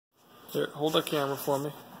Here, hold the camera for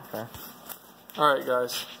me. Okay. Alright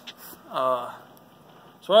guys, so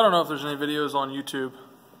I don't know if there's any videos on YouTube.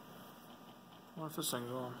 What if this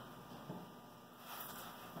thing's on?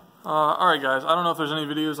 Alright guys, I don't know if there's any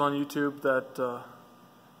videos on YouTube that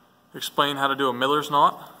explain how to do a miller's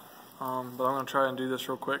knot, but I'm going to try and do this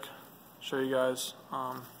real quick, show you guys.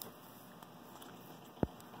 I've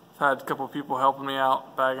had a couple of people helping me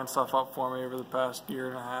out, bagging stuff up for me over the past year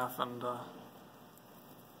and a half, and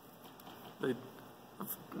they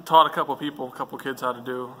taught a couple kids how to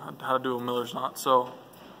do a miller's knot. So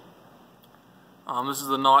this is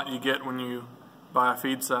the knot you get when you buy a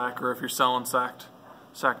feed sack, or if you're selling sacked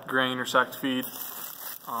grain or sacked feed.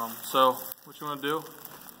 So what you want to do?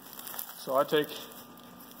 So I take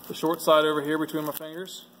the short side over here between my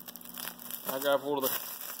fingers. I grab hold of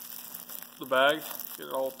the bag, get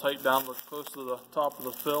it all tight down close to the top of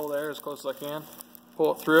the fill there, as close as I can.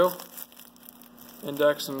 Pull it through.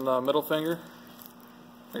 Index and middle finger.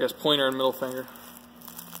 I guess pointer and middle finger.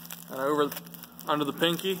 And over under the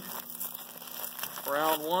pinky.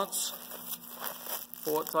 Around once.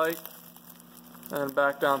 Pull it tight. And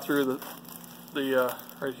back down through the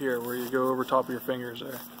right here where you go over top of your fingers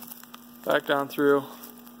there. Back down through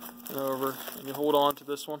and over. And you hold on to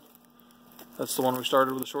this one. That's the one we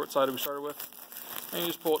started with, the short side we started with. And you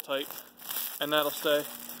just pull it tight. And that'll stay.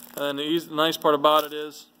 And then the nice part about it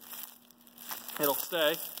is it'll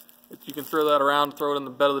stay. You can throw that around, throw it in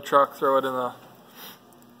the bed of the truck, throw it in the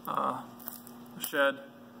shed,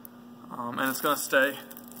 and it's going to stay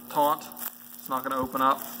taut. It's not going to open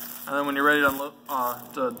up. And then when you're ready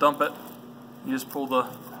to dump it, you just pull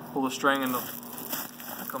the string and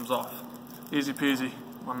it comes off. Easy peasy,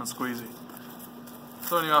 lemon squeezy.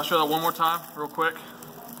 So anyway, I'll show that one more time, real quick.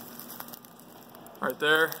 Right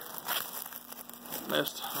there.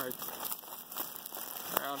 Missed. Right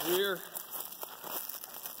around here.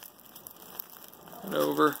 And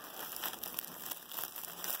over.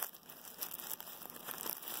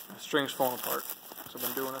 The string's falling apart because I've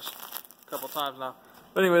been doing this a couple times now.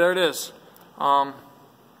 But anyway, there it is.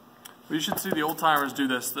 You should see the old timers do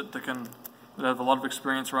this that have a lot of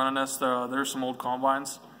experience running this. There's some old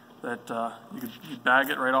combines that you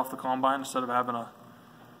bag it right off the combine instead of having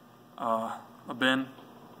a bin.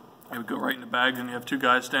 It would go right in the bag, and you have two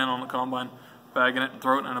guys standing on the combine bagging it and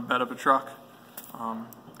throw it in a bed of a truck.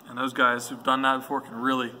 And those guys who've done that before can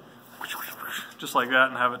really, just like that,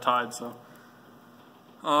 and have it tied. So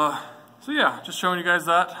yeah, just showing you guys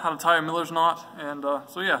how to tie a miller's knot. And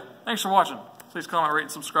so yeah, thanks for watching. Please comment, rate,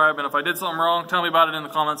 and subscribe. And if I did something wrong, tell me about it in the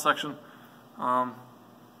comment section. All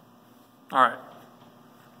right.